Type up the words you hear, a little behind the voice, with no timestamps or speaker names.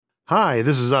Hi,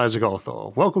 this is Isaac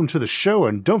Arthur. Welcome to the show,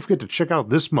 and don't forget to check out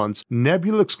this month's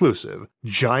Nebula exclusive,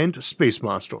 Giant Space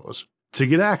Monsters. To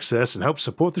get access and help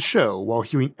support the show while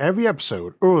hearing every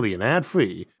episode early and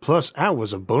ad-free, plus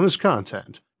hours of bonus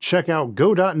content, check out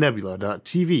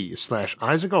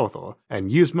go.nebula.tv/IsaacArthur and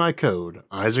use my code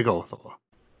IsaacArthur.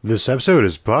 This episode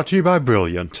is brought to you by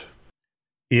Brilliant.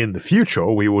 In the future,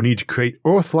 we will need to create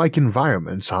Earth-like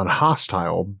environments on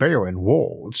hostile, barren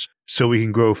worlds, so we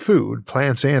can grow food,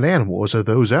 plants, and animals at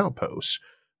those outposts.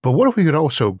 But what if we could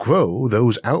also grow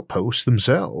those outposts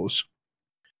themselves?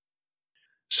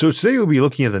 So today we'll be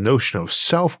looking at the notion of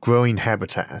self-growing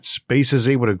habitats, bases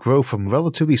able to grow from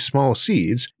relatively small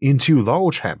seeds into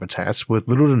large habitats with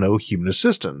little to no human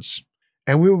assistance.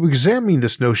 And we will be examining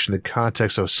this notion in the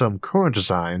context of some current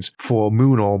designs for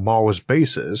Moon or Mars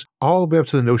bases, all the way up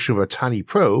to the notion of a tiny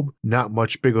probe, not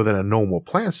much bigger than a normal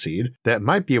plant seed, that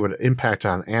might be able to impact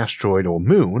on an asteroid or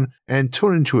moon and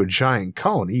turn into a giant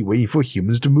colony waiting for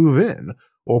humans to move in,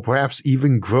 or perhaps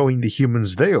even growing the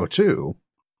humans there too.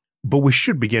 But we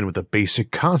should begin with the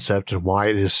basic concept and why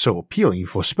it is so appealing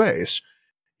for space.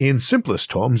 In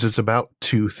simplest terms, it's about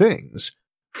two things.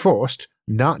 First,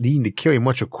 not needing to carry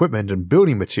much equipment and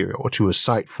building material to a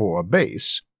site for a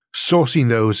base, sourcing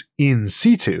those in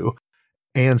situ,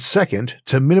 and second,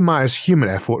 to minimize human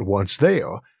effort once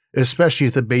there, especially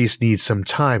if the base needs some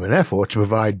time and effort to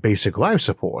provide basic life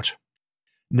support.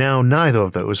 Now, neither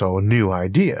of those are new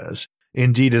ideas.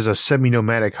 Indeed, as a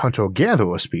semi-nomadic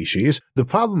hunter-gatherer species, the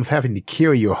problem of having to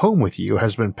carry your home with you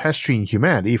has been pestering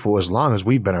humanity for as long as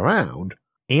we've been around,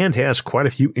 and has quite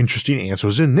a few interesting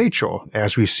answers in nature,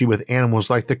 as we see with animals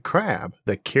like the crab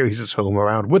that carries its home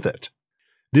around with it.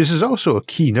 This is also a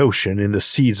key notion in the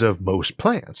seeds of most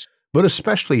plants, but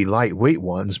especially lightweight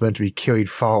ones meant to be carried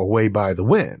far away by the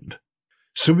wind.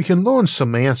 So we can learn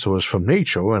some answers from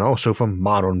nature and also from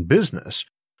modern business.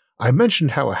 I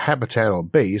mentioned how a habitat or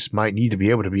base might need to be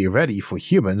able to be ready for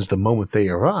humans the moment they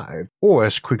arrive, or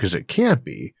as quick as it can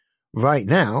be. Right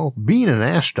now, being an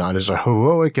astronaut is a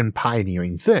heroic and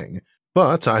pioneering thing,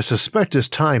 but I suspect as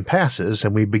time passes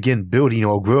and we begin building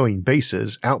or growing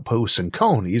bases, outposts, and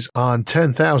colonies on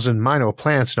 10,000 minor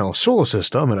planets in our solar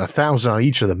system and 1,000 on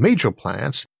each of the major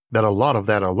planets, that a lot of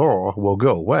that allure will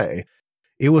go away.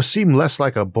 It will seem less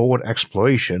like a bored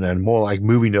exploration and more like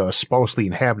moving to a sparsely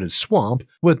inhabited swamp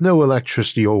with no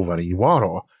electricity or running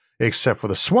water, except for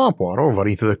the swamp water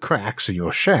running through the cracks in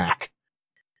your shack.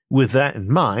 With that in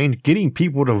mind, getting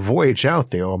people to voyage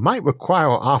out there might require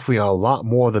offering a lot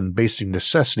more than basic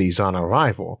necessities on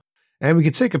arrival, and we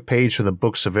can take a page from the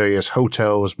books of various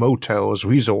hotels, motels,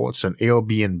 resorts, and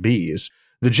Airbnbs.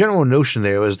 The general notion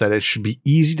there is that it should be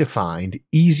easy to find,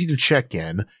 easy to check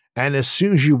in, and as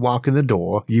soon as you walk in the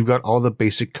door, you've got all the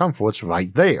basic comforts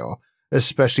right there,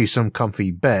 especially some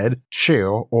comfy bed, chair,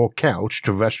 or couch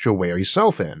to rest your weary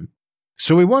self in.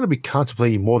 So we want to be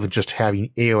contemplating more than just having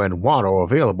air and water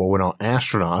available when our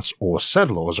astronauts or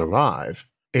settlers arrive.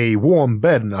 A warm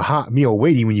bed and a hot meal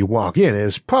waiting when you walk in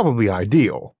is probably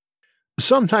ideal.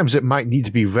 Sometimes it might need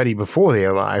to be ready before they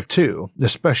arrive too,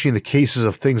 especially in the cases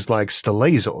of things like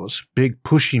stellazers, big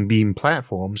pushing beam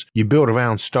platforms you build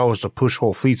around stars to push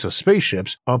whole fleets of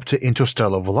spaceships up to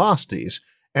interstellar velocities,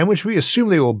 and which we assume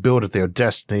they will build at their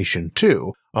destination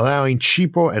too, allowing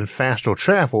cheaper and faster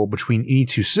travel between any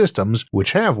two systems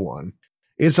which have one.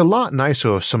 It's a lot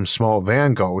nicer if some small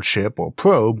vanguard ship or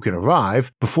probe can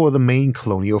arrive before the main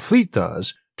colonial fleet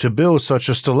does, to build such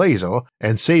a stellazer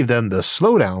and save them the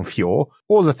slowdown fuel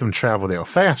or let them travel there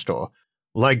faster,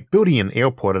 like building an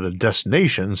airport at a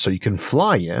destination so you can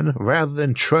fly in rather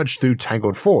than trudge through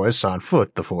tangled forests on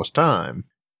foot the first time.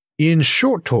 In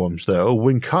short terms though,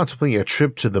 when contemplating a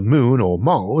trip to the Moon or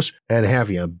Mars and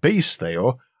having a base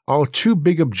there, our two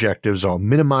big objectives are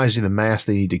minimizing the mass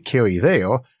they need to carry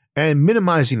there and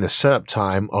minimizing the setup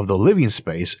time of the living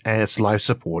space and its life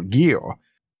support gear.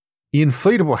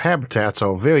 Inflatable habitats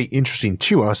are very interesting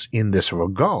to us in this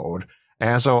regard,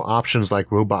 as are options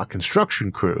like robot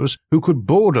construction crews who could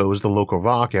bulldoze the local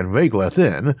rock and regolith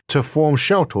in to form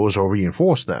shelters or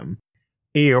reinforce them.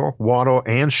 Air, water,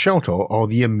 and shelter are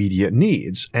the immediate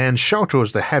needs, and shelter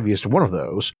is the heaviest one of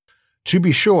those. To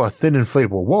be sure, a thin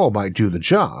inflatable wall might do the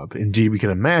job. Indeed, we can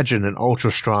imagine an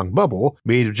ultra-strong bubble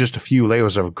made of just a few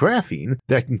layers of graphene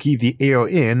that can keep the air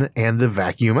in and the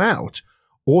vacuum out,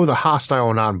 or the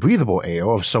hostile non-breathable air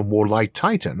of some world like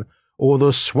Titan, or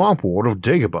the swamp world of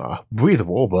Dagobah,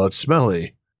 breathable but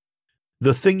smelly.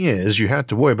 The thing is, you have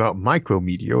to worry about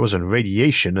micrometeors and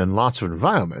radiation in lots of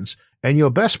environments, and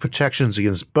your best protections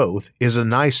against both is a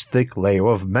nice thick layer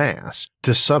of mass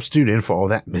to substitute in for all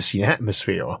that missing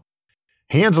atmosphere.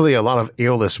 Handily, a lot of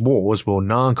airless walls will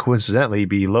non-coincidentally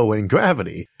be low in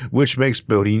gravity, which makes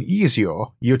building easier.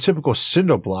 Your typical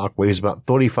cinder block weighs about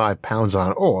 35 pounds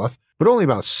on Earth, but only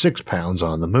about 6 pounds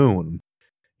on the Moon.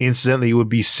 Incidentally, it would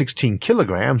be 16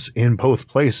 kilograms in both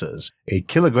places. A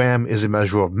kilogram is a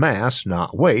measure of mass,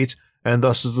 not weight, and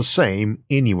thus is the same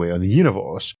anywhere in the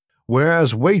universe,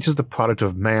 whereas weight is the product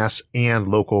of mass and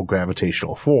local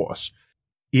gravitational force.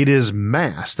 It is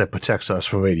mass that protects us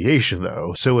from radiation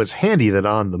though, so it's handy that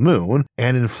on the Moon,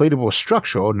 an inflatable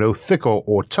structure no thicker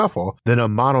or tougher than a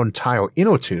modern tire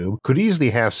inner tube could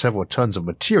easily have several tons of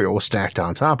material stacked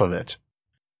on top of it.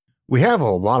 We have a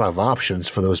lot of options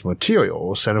for those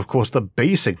materials, and of course the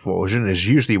basic version is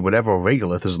usually whatever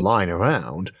regolith is lying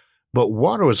around, but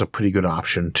water is a pretty good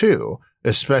option too,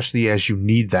 especially as you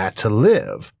need that to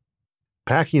live.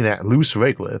 Packing that loose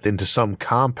regolith into some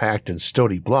compact and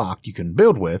sturdy block you can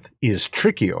build with is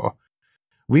trickier.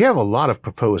 We have a lot of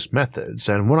proposed methods,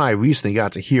 and one I recently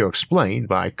got to hear explained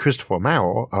by Christopher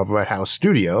Maurer of Red House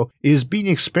Studio is being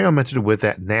experimented with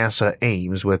at NASA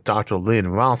Ames with Dr. Lynn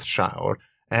Rothschild,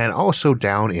 and also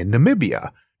down in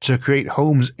Namibia, to create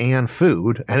homes and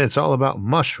food, and it's all about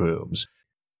mushrooms.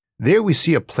 There we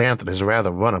see a plant that has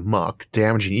rather run amok,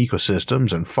 damaging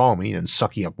ecosystems and farming and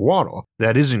sucking up water.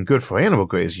 That isn't good for animal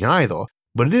grazing either,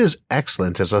 but it is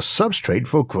excellent as a substrate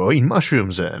for growing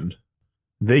mushrooms in.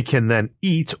 They can then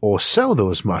eat or sell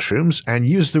those mushrooms and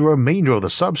use the remainder of the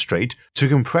substrate to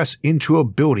compress into a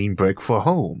building brick for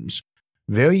homes.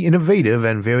 Very innovative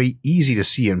and very easy to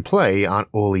see in play on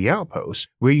early outposts,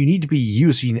 where you need to be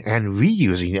using and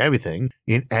reusing everything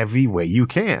in every way you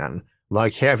can,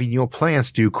 like having your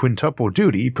plants do quintuple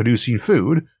duty producing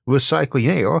food, recycling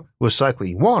air,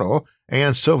 recycling water,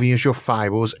 and serving as your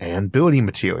fibers and building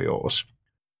materials.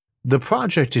 The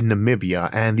project in Namibia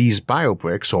and these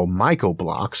biobricks or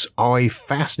microblocks are a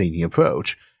fascinating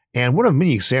approach, and one of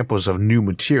many examples of new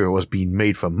materials being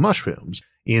made from mushrooms,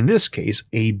 in this case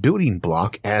a building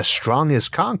block as strong as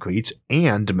concrete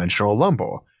and dimensional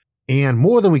lumber. And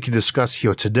more than we can discuss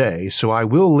here today, so I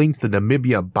will link the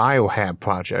Namibia Biohab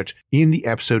project in the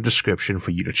episode description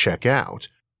for you to check out.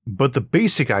 But the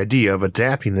basic idea of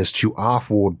adapting this to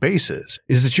off-world bases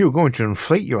is that you're going to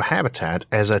inflate your habitat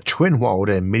as a twin-walled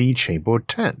and mini-chambered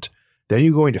tent. Then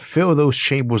you're going to fill those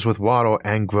chambers with water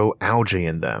and grow algae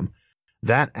in them.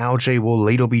 That algae will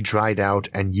later be dried out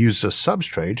and used as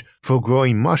substrate for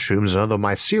growing mushrooms and other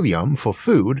mycelium for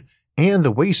food, and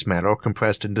the waste matter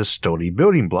compressed into sturdy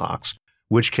building blocks,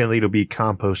 which can later be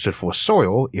composted for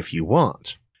soil if you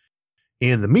want.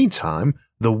 In the meantime,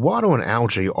 the water and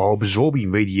algae are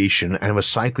absorbing radiation and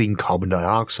recycling carbon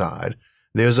dioxide.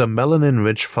 There's a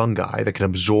melanin-rich fungi that can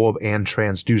absorb and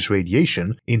transduce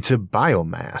radiation into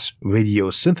biomass,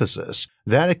 radiosynthesis.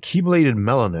 That accumulated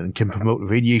melanin can promote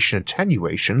radiation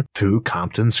attenuation through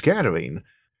Compton scattering.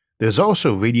 There's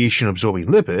also radiation-absorbing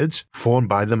lipids formed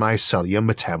by the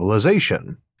mycelium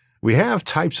metabolization. We have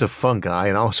types of fungi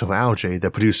and also algae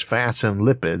that produce fats and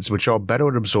lipids which are better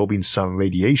at absorbing some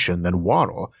radiation than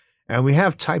water, and we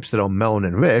have types that are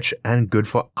melanin-rich and good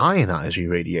for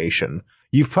ionizing radiation.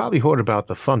 You've probably heard about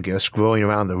the fungus growing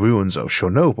around the ruins of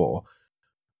Chernobyl.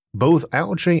 Both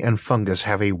algae and fungus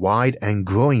have a wide and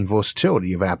growing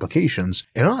versatility of applications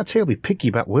and are not terribly picky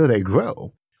about where they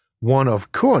grow. One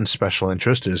of current special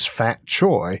interest is fat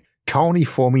choy,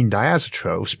 colony-forming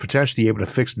diazotrophs potentially able to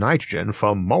fix nitrogen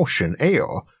from Martian air,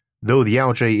 though the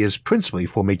algae is principally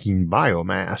for making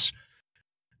biomass.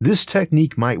 This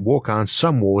technique might work on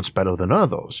some worlds better than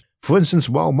others. For instance,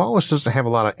 while Mars doesn't have a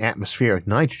lot of atmospheric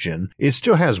nitrogen, it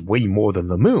still has way more than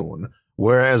the Moon,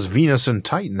 whereas Venus and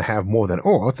Titan have more than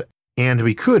Earth, and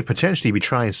we could potentially be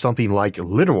trying something like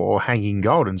literal hanging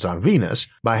gardens on Venus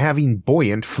by having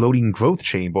buoyant floating growth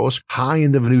chambers high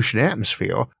in the Venusian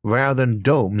atmosphere rather than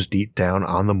domes deep down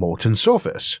on the molten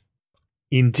surface.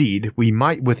 Indeed, we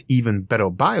might with even better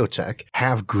biotech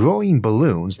have growing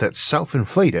balloons that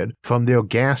self-inflated from their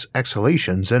gas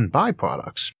exhalations and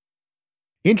byproducts.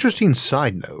 Interesting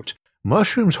side note,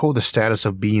 mushrooms hold the status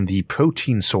of being the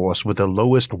protein source with the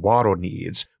lowest water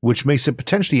needs, which makes it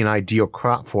potentially an ideal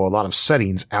crop for a lot of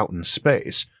settings out in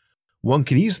space. One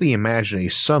can easily imagine a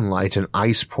sunlight and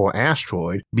ice-poor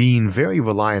asteroid being very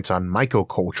reliant on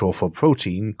mycoculture for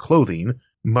protein, clothing.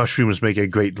 Mushrooms make a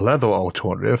great leather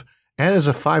alternative, and as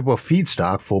a fiber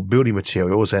feedstock for building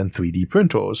materials and 3D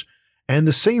printers, and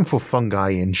the same for fungi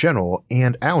in general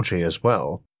and algae as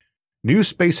well. New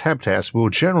space habitats will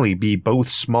generally be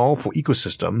both small for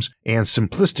ecosystems and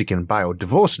simplistic in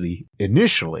biodiversity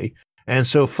initially, and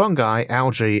so fungi,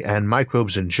 algae, and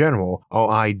microbes in general are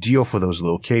ideal for those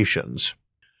locations.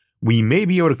 We may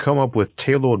be able to come up with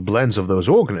tailored blends of those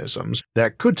organisms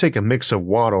that could take a mix of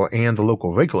water and the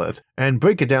local regolith and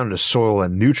break it down to soil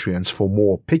and nutrients for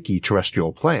more picky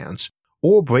terrestrial plants,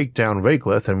 or break down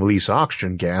regolith and release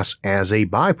oxygen gas as a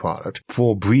byproduct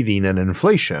for breathing and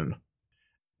inflation.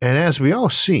 And as we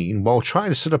all seen, while trying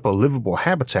to set up a livable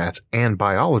habitat and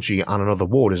biology on another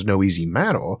world is no easy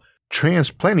matter,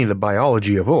 transplanting the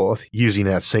biology of Earth using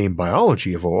that same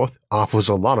biology of Earth offers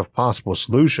a lot of possible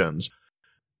solutions.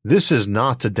 This is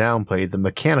not to downplay the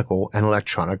mechanical and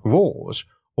electronic roles,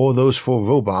 or those for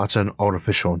robots and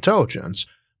artificial intelligence,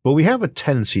 but we have a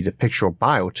tendency to picture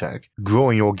biotech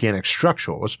growing organic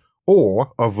structures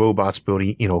or of robots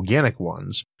building inorganic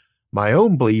ones. My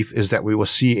own belief is that we will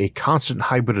see a constant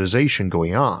hybridization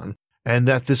going on, and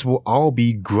that this will all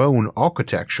be grown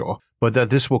architecture, but that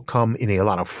this will come in a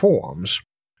lot of forms.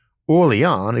 Early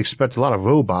on, expect a lot of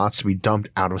robots to be dumped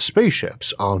out of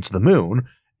spaceships onto the moon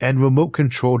and remote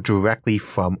controlled directly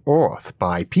from Earth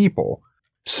by people,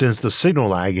 since the signal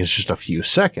lag is just a few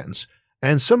seconds,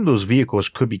 and some of those vehicles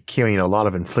could be carrying a lot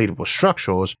of inflatable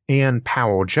structures and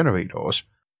power generators.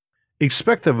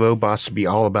 Expect the robots to be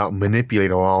all about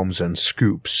manipulator arms and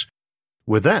scoops.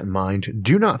 With that in mind,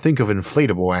 do not think of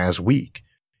inflatable as weak.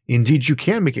 Indeed, you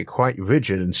can make it quite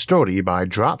rigid and sturdy by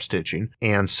drop stitching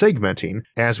and segmenting,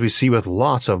 as we see with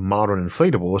lots of modern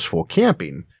inflatables for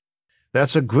camping.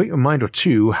 That's a great reminder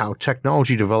too how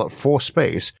technology developed for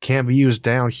space can be used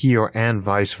down here and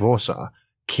vice versa.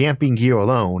 Camping gear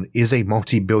alone is a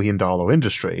multi-billion-dollar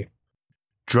industry.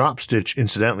 Drop stitch,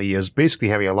 incidentally, is basically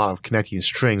having a lot of connecting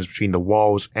strings between the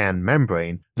walls and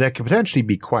membrane that can potentially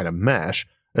be quite a mesh,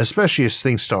 especially as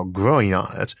things start growing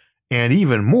on it, and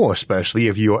even more especially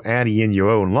if you are adding in your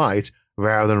own light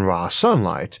rather than raw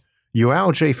sunlight. Your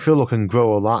algae filler can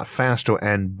grow a lot faster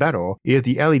and better if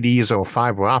the LEDs or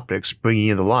fiber optics bringing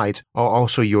in the light are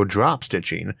also your drop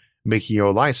stitching, making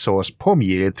your light source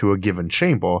permeated through a given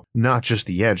chamber, not just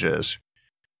the edges.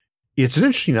 It's an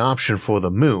interesting option for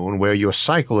the moon where your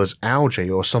cycle is algae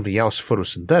or something else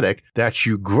photosynthetic that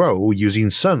you grow using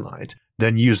sunlight,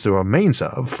 then use the remains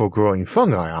of for growing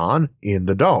fungi on in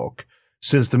the dark,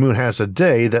 since the moon has a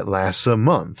day that lasts a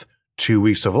month, 2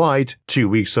 weeks of light, 2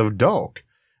 weeks of dark.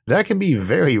 That can be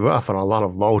very rough on a lot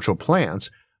of larger plants,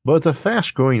 but the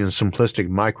fast-growing and simplistic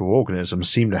microorganisms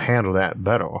seem to handle that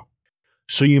better.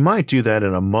 So you might do that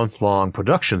in a month-long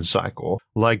production cycle,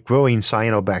 like growing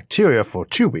cyanobacteria for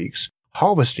 2 weeks,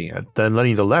 harvesting it, then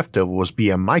letting the leftovers be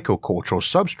a mycocultural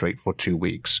substrate for 2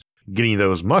 weeks, getting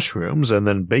those mushrooms and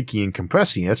then baking and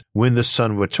compressing it when the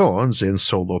sun returns in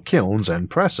solar kilns and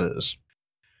presses.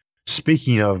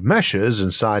 Speaking of meshes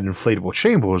inside inflatable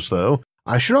chambers though,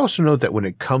 I should also note that when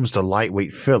it comes to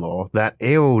lightweight filler, that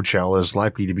aerogel is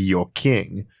likely to be your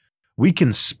king. We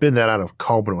can spin that out of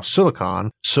carbon or silicon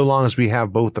so long as we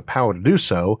have both the power to do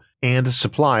so and a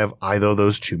supply of either of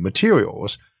those two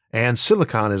materials, and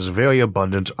silicon is very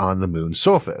abundant on the moon's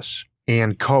surface.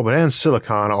 And carbon and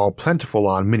silicon are plentiful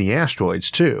on many asteroids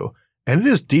too, and it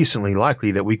is decently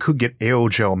likely that we could get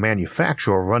aerogel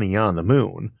manufacture running on the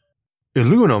moon.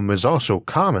 Aluminum is also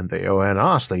common there, and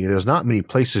honestly, there's not many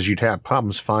places you'd have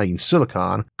problems finding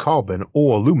silicon, carbon,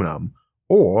 or aluminum,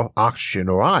 or oxygen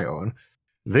or iron.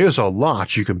 There's a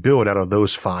lot you can build out of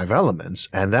those 5 elements,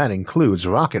 and that includes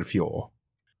rocket fuel.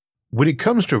 When it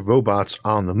comes to robots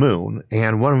on the moon,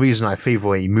 and one reason I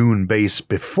favor a moon base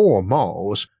before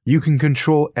Mars, you can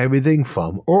control everything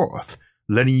from Earth,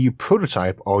 letting you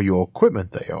prototype all your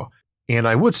equipment there, and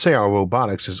I would say our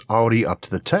robotics is already up to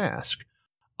the task.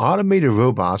 Automated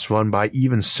robots run by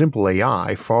even simple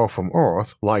AI far from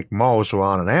Earth, like Mars or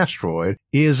on an asteroid,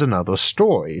 is another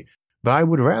story, but I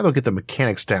would rather get the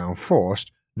mechanics down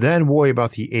first, then worry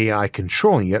about the AI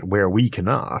controlling it where we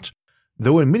cannot,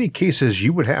 though in many cases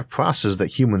you would have processes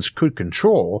that humans could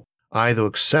control, either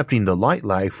accepting the light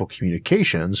lag for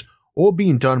communications or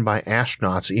being done by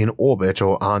astronauts in orbit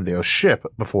or on their ship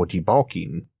before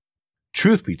debarking.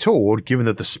 Truth be told, given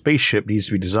that the spaceship needs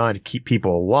to be designed to keep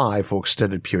people alive for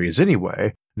extended periods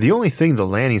anyway, the only thing the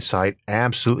landing site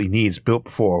absolutely needs built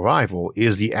before arrival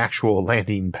is the actual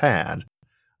landing pad.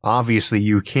 Obviously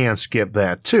you can skip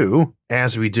that too,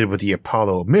 as we did with the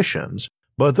Apollo missions,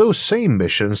 but those same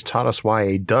missions taught us why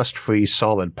a dust-free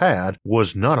solid pad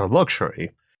was not a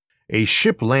luxury. A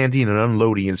ship landing and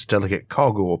unloading its delicate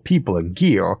cargo of people and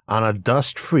gear on a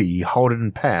dust-free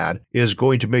hardened pad is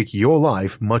going to make your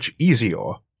life much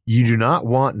easier. You do not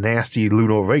want nasty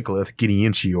lunar regolith getting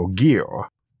into your gear.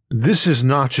 This is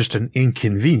not just an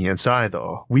inconvenience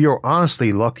either. We are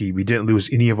honestly lucky we didn't lose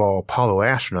any of our Apollo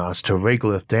astronauts to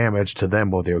regolith damage to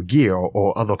them or their gear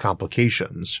or other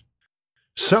complications.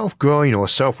 Self-growing or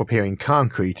self-repairing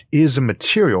concrete is a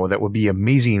material that would be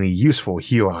amazingly useful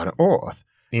here on Earth,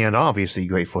 and obviously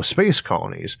great for space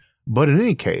colonies, but in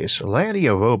any case, landing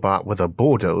a robot with a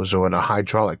bulldozer and a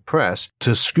hydraulic press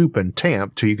to scoop and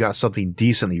tamp till you got something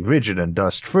decently rigid and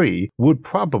dust-free would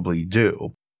probably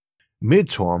do.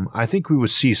 Midterm, I think we would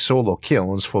see solar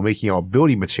kilns for making our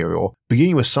building material,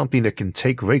 beginning with something that can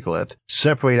take regolith,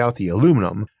 separate out the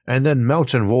aluminum, and then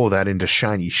melt and roll that into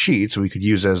shiny sheets we could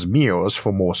use as mirrors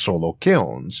for more solar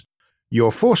kilns.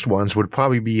 Your first ones would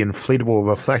probably be inflatable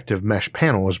reflective mesh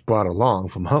panels brought along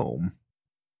from home.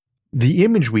 The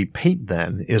image we paint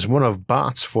then is one of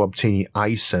bots for obtaining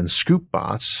ice and scoop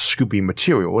bots scooping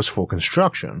materials for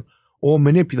construction or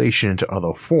manipulation into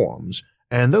other forms,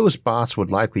 and those bots would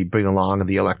likely bring along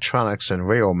the electronics and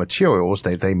rare materials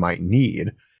that they might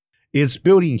need. It's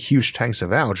building huge tanks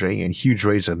of algae and huge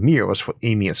arrays of mirrors for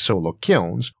aiming at solar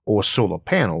kilns or solar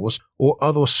panels or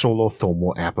other solar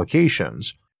thermal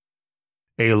applications.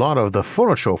 A lot of the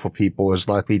furniture for people is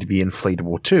likely to be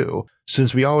inflatable too,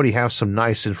 since we already have some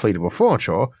nice inflatable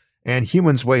furniture, and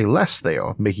humans weigh less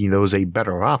there, making those a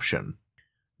better option.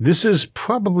 This is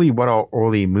probably what our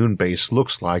early moon base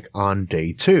looks like on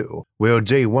Day 2, where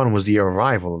Day 1 was the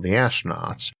arrival of the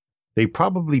astronauts. They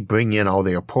probably bring in all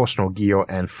their personal gear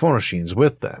and furnishings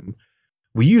with them.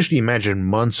 We usually imagine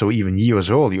months or even years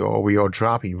earlier we are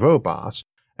dropping robots,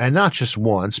 and not just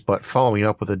once but following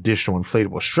up with additional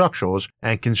inflatable structures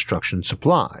and construction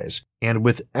supplies, and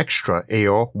with extra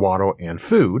air, water, and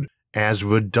food as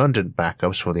redundant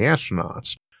backups for the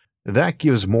astronauts. That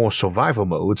gives more survival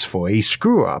modes for a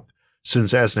screw-up,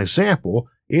 since as an example,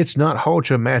 it's not hard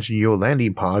to imagine your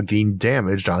landing pod getting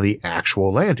damaged on the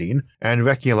actual landing and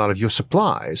wrecking a lot of your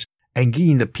supplies, and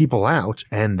getting the people out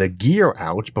and the gear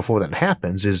out before that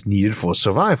happens is needed for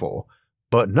survival,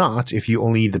 but not if you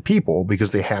only need the people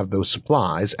because they have those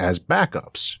supplies as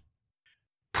backups.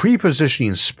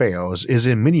 Pre-positioning spares is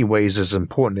in many ways as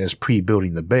important as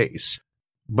pre-building the base,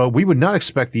 but we would not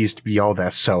expect these to be all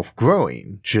that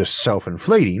self-growing, just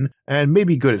self-inflating, and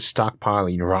maybe good at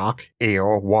stockpiling rock,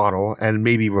 air, water, and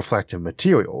maybe reflective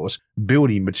materials,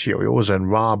 building materials,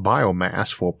 and raw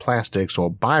biomass for plastics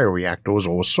or bioreactors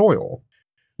or soil.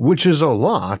 Which is a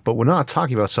lot, but we're not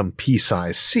talking about some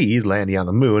pea-sized seed landing on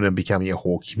the moon and becoming a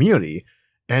whole community,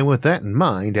 and with that in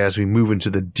mind, as we move into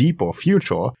the deeper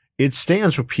future, it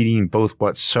stands repeating both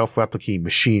what self-replicating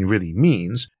machine really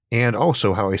means, and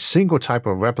also how a single type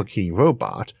of replicating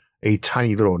robot, a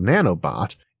tiny little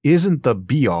nanobot, isn't the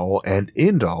be-all and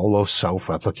end-all of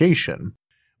self-replication.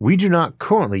 We do not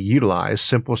currently utilize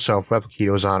simple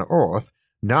self-replicators on Earth,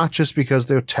 not just because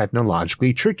they're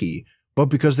technologically tricky, but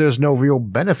because there's no real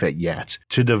benefit yet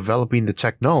to developing the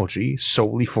technology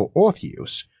solely for Earth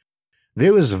use.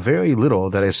 There is very little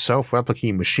that a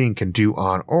self-replicating machine can do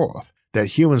on Earth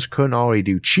that humans couldn't already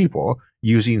do cheaper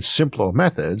using simpler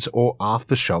methods or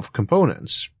off-the-shelf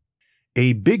components.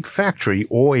 A big factory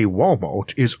or a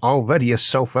Walmart is already a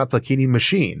self-replicating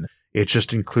machine, it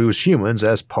just includes humans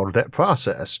as part of that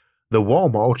process. The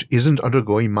Walmart isn't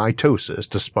undergoing mitosis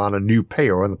to spawn a new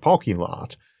pair in the parking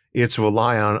lot, it's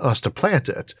relying on us to plant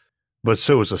it, but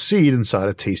so is a seed inside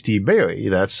a tasty berry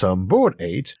that some bird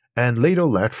ate and later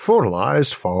left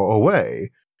fertilized far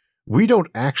away. We don't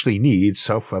actually need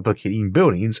self-replicating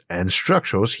buildings and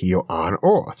structures here on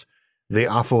Earth. They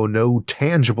offer no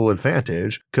tangible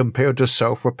advantage compared to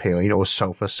self-repairing or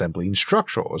self-assembling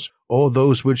structures, or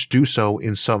those which do so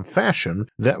in some fashion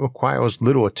that requires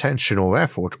little attention or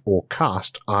effort or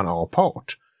cost on our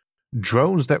part.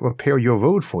 Drones that repair your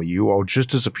road for you are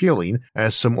just as appealing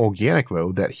as some organic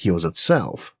road that heals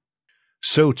itself.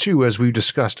 So too, as we've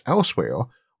discussed elsewhere,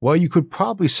 while you could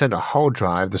probably send a hard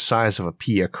drive the size of a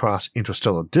pea across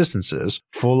interstellar distances,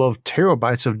 full of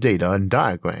terabytes of data and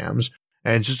diagrams,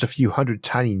 and just a few hundred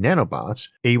tiny nanobots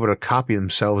able to copy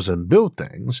themselves and build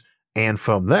things, and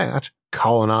from that,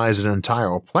 colonize an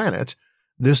entire planet,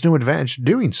 there's no advantage to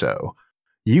doing so.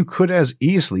 You could as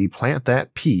easily plant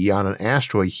that pea on an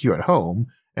asteroid here at home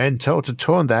and tell it to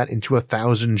turn that into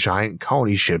 1,000 giant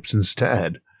colony ships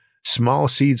instead. Small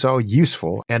seeds are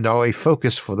useful and are a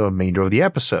focus for the remainder of the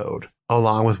episode,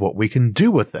 along with what we can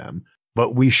do with them,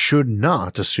 but we should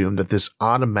not assume that this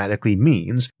automatically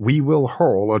means we will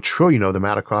hurl 1 trillion of them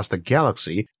out across the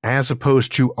galaxy as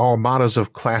opposed to armadas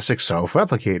of classic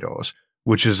self-replicators,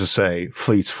 which is to say,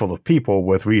 fleets full of people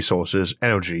with resources,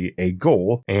 energy, a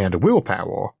goal, and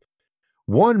willpower.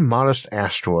 One modest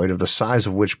asteroid of the size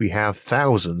of which we have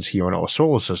thousands here in our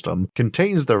solar system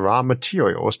contains the raw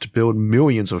materials to build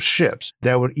millions of ships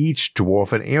that would each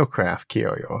dwarf an aircraft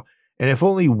carrier, and if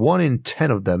only 1 in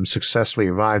 10 of them successfully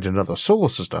arrived in another solar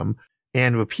system,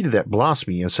 and repeated that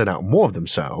blossoming and sent out more of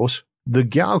themselves, the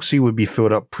galaxy would be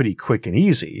filled up pretty quick and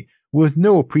easy, with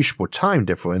no appreciable time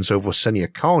difference over sending a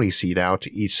colony seed out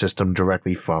to each system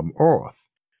directly from Earth.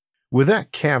 With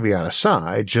that caveat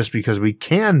aside, just because we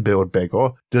can build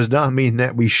bigger does not mean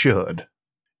that we should.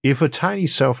 If a tiny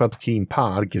self-replicating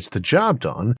pod gets the job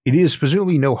done, it is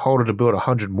presumably no harder to build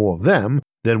 100 more of them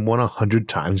than one 100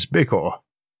 times bigger.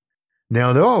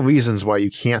 Now, there are reasons why you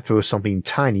can't throw something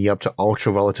tiny up to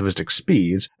ultra-relativistic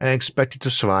speeds and expect it to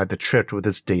survive the trip with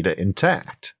its data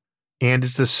intact. And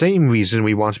it's the same reason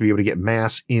we want to be able to get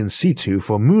mass in situ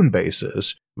for moon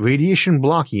bases. Radiation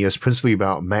blocking is principally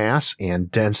about mass and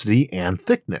density and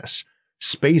thickness.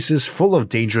 Space is full of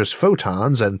dangerous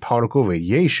photons and particle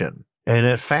radiation. And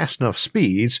at fast enough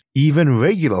speeds, even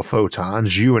regular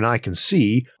photons you and I can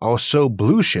see are so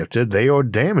blue-shifted they are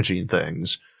damaging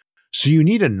things. So you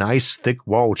need a nice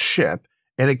thick-walled ship,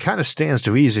 and it kind of stands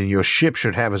to reason your ship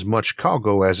should have as much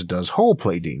cargo as it does hull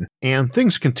plating, and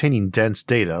things containing dense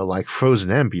data like frozen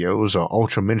embryos or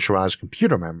ultra-miniaturized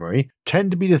computer memory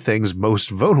tend to be the things most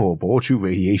vulnerable to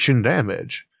radiation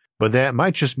damage. But that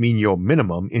might just mean your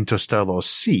minimum interstellar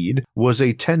seed was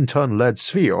a 10-ton lead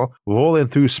sphere rolling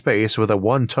through space with a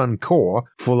 1-ton core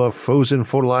full of frozen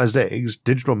fertilized eggs,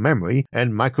 digital memory,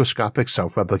 and microscopic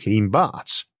self-replicating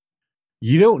bots.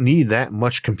 You don't need that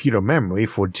much computer memory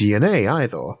for DNA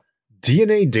either.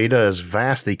 DNA data is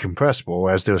vastly compressible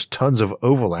as there's tons of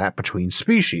overlap between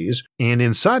species, and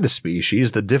inside a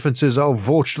species the differences are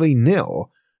virtually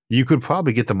nil. You could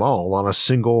probably get them all on a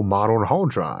single modern hard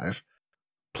drive.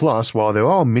 Plus, while there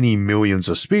are many millions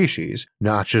of species,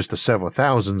 not just the several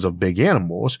thousands of big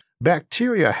animals,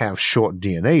 bacteria have short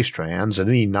DNA strands, and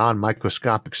any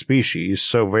non-microscopic species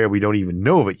so rare we don't even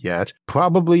know of it yet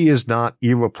probably is not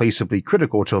irreplaceably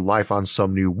critical to life on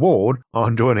some new world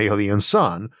under an alien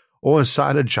sun, or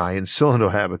inside a giant cylinder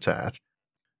habitat.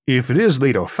 If it is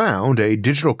later found, a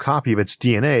digital copy of its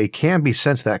DNA can be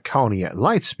sent to that colony at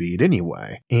light speed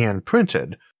anyway, and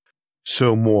printed.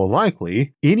 So more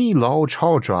likely, any large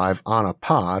hard drive on a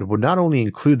pod would not only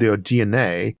include their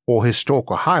DNA or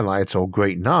historical highlights or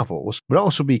great novels, but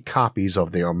also be copies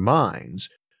of their minds.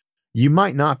 You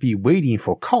might not be waiting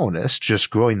for colonists, just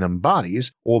growing them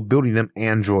bodies or building them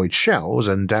android shells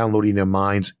and downloading their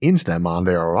minds into them on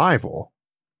their arrival.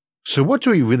 So what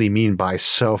do we really mean by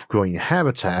self-growing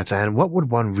habitat, and what would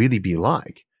one really be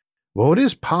like? Well, it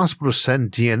is possible to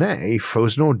send DNA,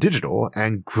 frozen or digital,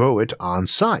 and grow it on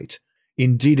site.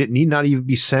 Indeed, it need not even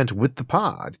be sent with the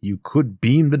pod. You could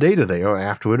beam the data there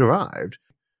after it arrived.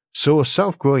 So a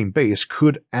self-growing base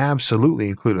could absolutely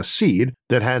include a seed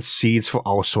that had seeds for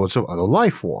all sorts of other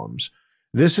life forms.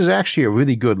 This is actually a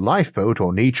really good lifeboat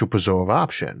or nature preserve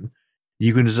option.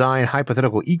 You can design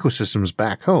hypothetical ecosystems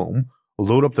back home,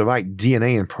 load up the right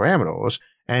DNA and parameters,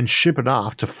 and ship it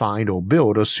off to find or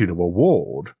build a suitable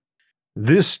world.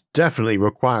 This definitely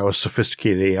requires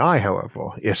sophisticated AI, however.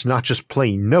 It's not just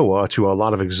plain Noah to a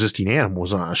lot of existing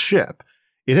animals on a ship.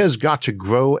 It has got to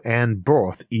grow and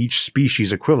birth each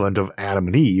species equivalent of Adam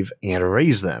and Eve and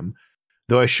raise them,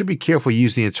 though I should be careful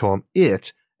using the term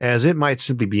it, as it might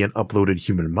simply be an uploaded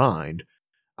human mind.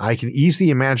 I can easily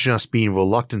imagine us being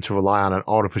reluctant to rely on an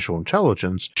artificial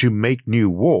intelligence to make new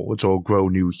worlds or grow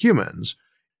new humans.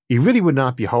 It really would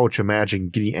not be hard to imagine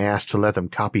getting asked to let them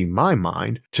copy my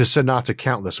mind to send out to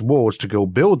countless worlds to go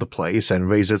build the place and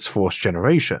raise its first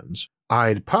generations.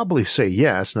 I'd probably say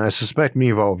yes, and I suspect many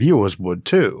of our viewers would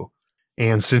too.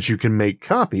 And since you can make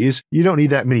copies, you don't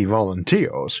need that many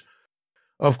volunteers.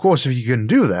 Of course, if you can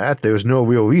do that, there's no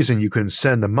real reason you couldn't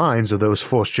send the minds of those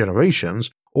first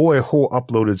generations, or a whole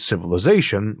uploaded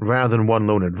civilization, rather than one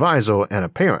lone advisor and a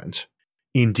parent.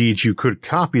 Indeed, you could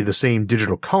copy the same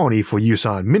digital colony for use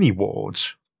on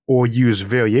mini-worlds, or use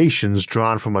variations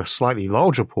drawn from a slightly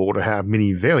larger pool to have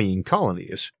many varying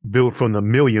colonies, built from the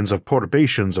millions of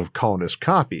perturbations of colonist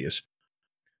copies.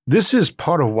 This is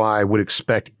part of why I would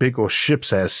expect bigger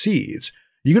ships as seeds.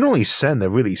 You can only send the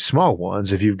really small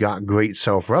ones if you've got great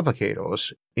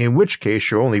self-replicators, in which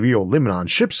case your only real limit on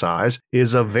ship size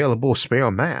is available spare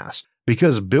mass,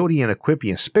 because building and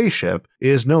equipping a spaceship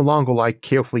is no longer like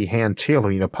carefully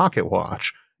hand-tailoring a pocket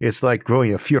watch. It's like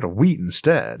growing a field of wheat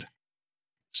instead.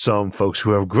 Some folks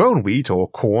who have grown wheat or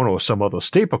corn or some other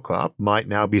staple crop might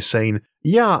now be saying,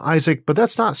 "Yeah, Isaac, but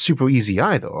that's not super easy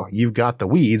either. You've got the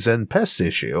weeds and pests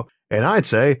issue." And I'd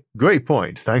say, great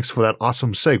point, thanks for that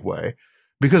awesome segue.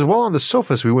 Because while on the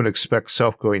surface we wouldn't expect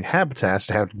self-growing habitats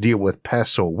to have to deal with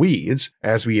pests or weeds,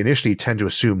 as we initially tend to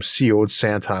assume sealed,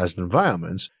 sanitized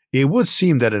environments, it would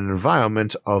seem that an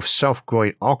environment of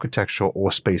self-growing architecture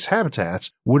or space habitats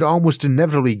would almost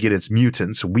inevitably get its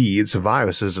mutants, weeds,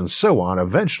 viruses, and so on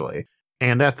eventually,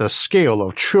 and at the scale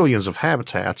of trillions of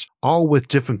habitats, all with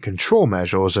different control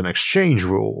measures and exchange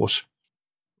rules.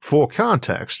 For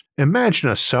context, imagine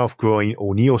a self-growing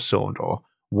O'Neill cylinder,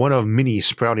 one of many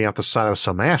sprouting out the side of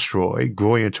some asteroid,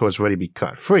 growing until it's ready to be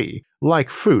cut free, like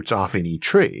fruit off any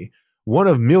tree, one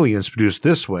of millions produced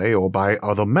this way or by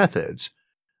other methods.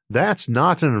 That's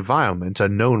not an environment a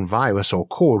known virus or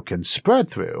cold can spread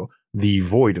through, the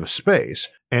void of space,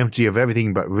 empty of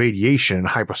everything but radiation and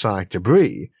hypersonic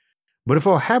debris. But if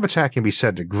our habitat can be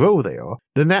said to grow there,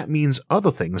 then that means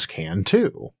other things can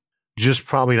too. Just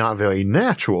probably not very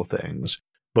natural things,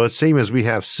 but same as we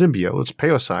have symbiotes,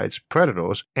 parasites,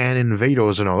 predators, and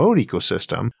invaders in our own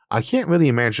ecosystem, I can't really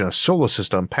imagine a solar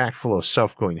system packed full of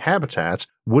self-growing habitats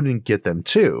wouldn't get them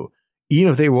too,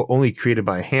 even if they were only created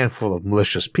by a handful of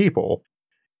malicious people.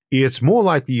 It's more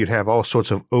likely you'd have all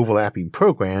sorts of overlapping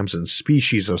programs and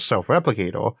species of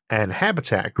self-replicator and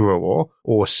habitat grower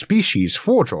or species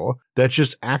forger that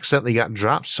just accidentally got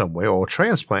dropped somewhere or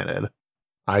transplanted.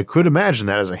 I could imagine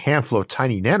that as a handful of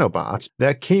tiny nanobots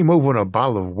that came over in a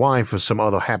bottle of wine from some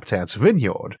other habitat's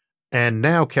vineyard, and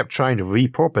now kept trying to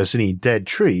repurpose any dead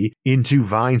tree into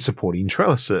vine-supporting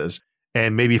trellises,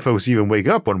 and maybe folks even wake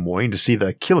up one morning to see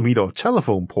the kilometer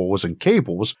telephone poles and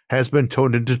cables has been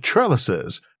turned into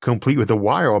trellises, complete with the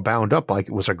wire bound up like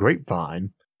it was a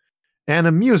grapevine. An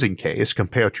amusing case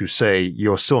compared to, say,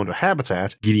 your cylinder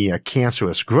habitat getting a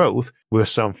cancerous growth where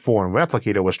some foreign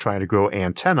replicator was trying to grow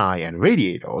antennae and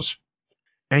radiators.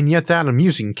 And yet that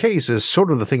amusing case is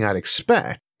sort of the thing I'd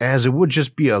expect, as it would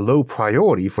just be a low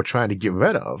priority for trying to get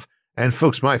rid of, and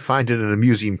folks might find it an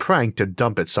amusing prank to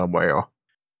dump it somewhere.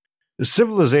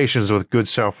 Civilizations with good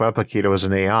self-replicators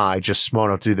and AI just smart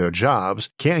enough to do their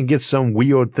jobs can get some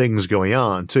weird things going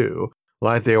on too,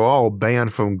 like they're all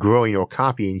banned from growing or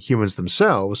copying humans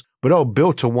themselves, but are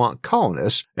built to want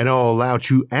colonists and are allowed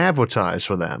to advertise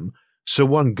for them, so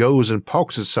one goes and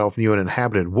parks itself near an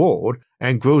inhabited world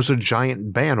and grows a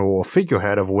giant banner or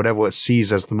figurehead of whatever it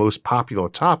sees as the most popular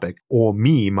topic or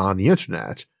meme on the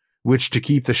internet, which, to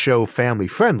keep the show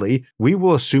family-friendly, we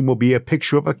will assume will be a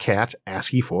picture of a cat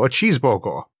asking for a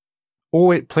cheeseburger.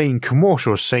 Or it playing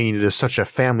commercials saying it is such a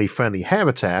family-friendly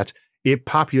habitat, it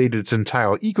populated its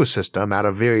entire ecosystem out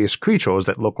of various creatures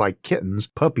that look like kittens,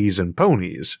 puppies, and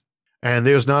ponies. And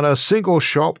there's not a single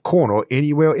sharp corner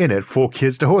anywhere in it for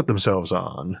kids to hurt themselves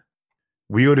on.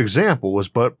 Weird examples,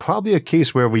 but probably a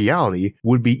case where reality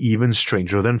would be even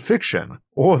stranger than fiction,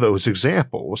 or those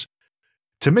examples.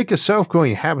 To make a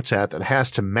self-growing habitat that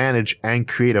has to manage and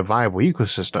create a viable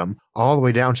ecosystem all the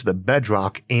way down to the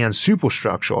bedrock and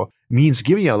superstructure means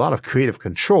giving a lot of creative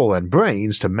control and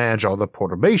brains to manage all the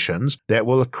perturbations that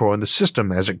will occur in the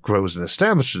system as it grows and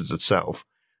establishes itself.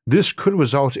 This could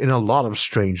result in a lot of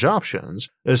strange options,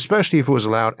 especially if it was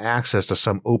allowed access to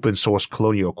some open-source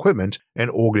colonial equipment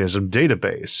and organism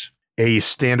database, a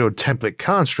standard template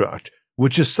construct,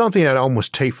 which is something I'd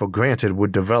almost take for granted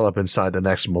would develop inside the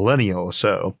next millennia or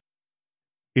so.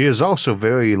 It is also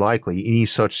very likely any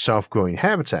such self-growing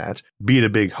habitat, be it a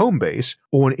big home base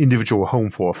or an individual home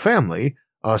for a family,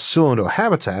 a cylinder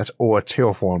habitat or a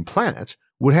terraformed planet,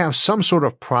 would have some sort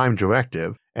of prime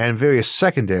directive and various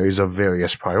secondaries of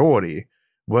various priority,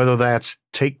 whether that's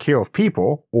take care of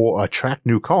people or attract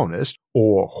new colonists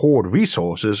or hoard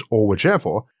resources or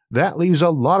whichever. That leaves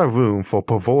a lot of room for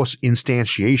perverse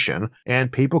instantiation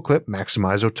and paperclip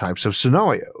maximizer types of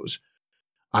scenarios.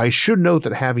 I should note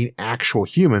that having actual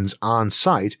humans on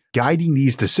site guiding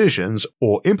these decisions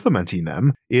or implementing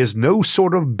them is no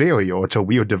sort of barrier to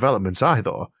weird developments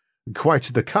either. Quite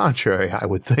to the contrary, I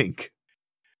would think.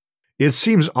 It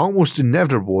seems almost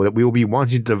inevitable that we will be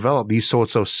wanting to develop these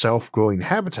sorts of self-growing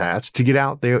habitats to get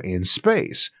out there in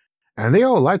space, and they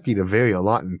are likely to vary a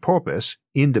lot in purpose,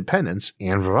 independence,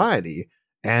 and variety,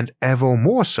 and ever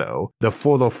more so the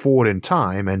further forward in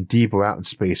time and deeper out in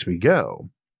space we go.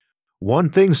 One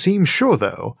thing seems sure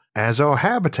though, as our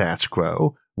habitats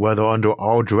grow, whether under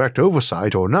our direct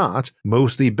oversight or not,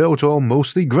 mostly built or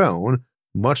mostly grown,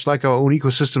 much like our own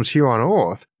ecosystems here on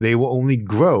Earth, they will only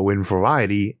grow in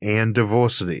variety and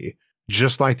diversity,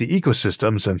 just like the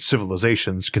ecosystems and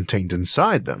civilizations contained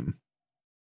inside them.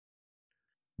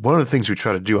 One of the things we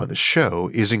try to do on this show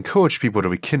is encourage people to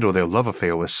rekindle their love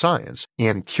affair with science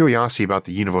and curiosity about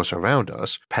the universe around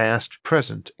us, past,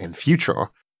 present, and future.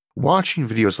 Watching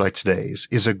videos like today's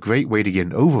is a great way to get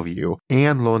an overview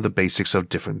and learn the basics of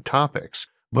different topics,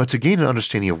 but to gain an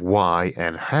understanding of why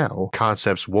and how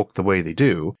concepts work the way they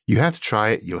do, you have to try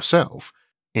it yourself.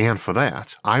 And for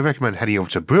that, I recommend heading over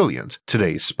to Brilliant,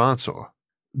 today's sponsor.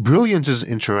 Brilliant is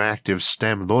an interactive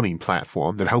STEM learning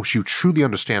platform that helps you truly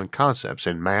understand concepts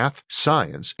in math,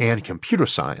 science, and computer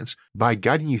science by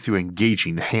guiding you through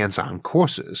engaging hands-on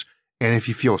courses, and if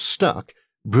you feel stuck,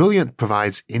 Brilliant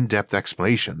provides in-depth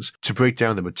explanations to break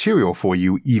down the material for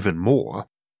you even more.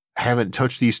 Haven't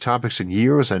touched these topics in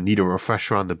years and need a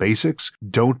refresher on the basics?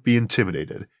 Don't be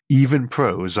intimidated. Even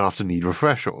pros often need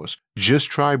refreshers. Just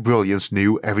try Brilliant's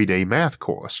new Everyday Math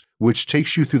course, which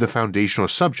takes you through the foundational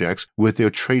subjects with their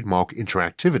trademark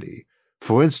interactivity.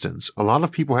 For instance, a lot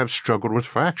of people have struggled with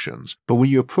fractions, but when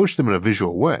you approach them in a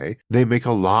visual way, they make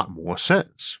a lot more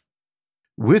sense.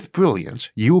 With Brilliant,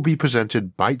 you will be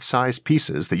presented bite-sized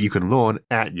pieces that you can learn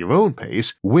at your own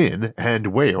pace, when and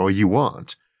where you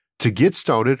want. To get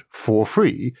started for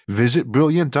free, visit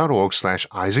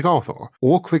brilliant.org/IsaacArthur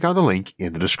or click on the link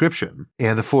in the description,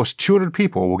 and the first 200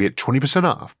 people will get 20%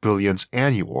 off Brilliant's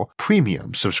annual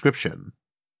premium subscription.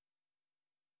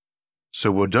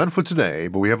 So we're done for today,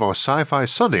 but we have our Sci-Fi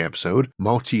Sunday episode,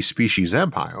 Multi-Species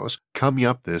Empires, coming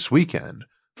up this weekend,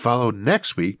 followed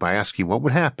next week by asking what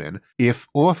would happen if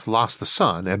Earth lost the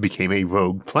sun and became a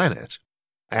rogue planet.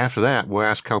 After that, we'll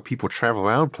ask how people travel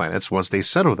around planets once they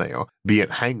settle there, be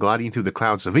it hang gliding through the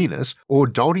clouds of Venus or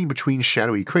darting between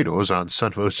shadowy craters on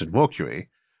sun-roasted Mercury.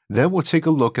 Then we'll take a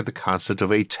look at the concept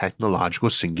of a technological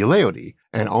singularity,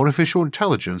 an artificial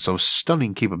intelligence of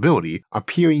stunning capability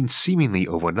appearing seemingly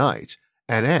overnight,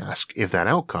 and ask if that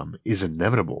outcome is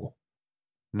inevitable.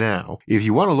 Now, if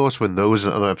you want alerts when those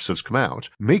and other episodes come out,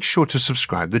 make sure to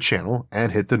subscribe to the channel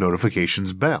and hit the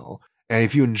notifications bell. And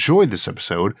if you enjoyed this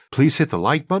episode, please hit the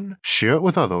like button, share it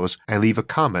with others, and leave a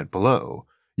comment below.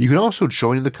 You can also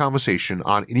join in the conversation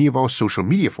on any of our social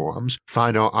media forums,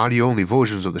 find our audio-only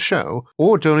versions of the show,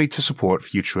 or donate to support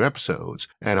future episodes,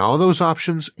 and all those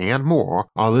options and more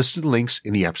are listed in links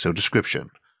in the episode description.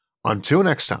 Until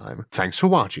next time, thanks for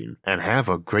watching, and have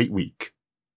a great week.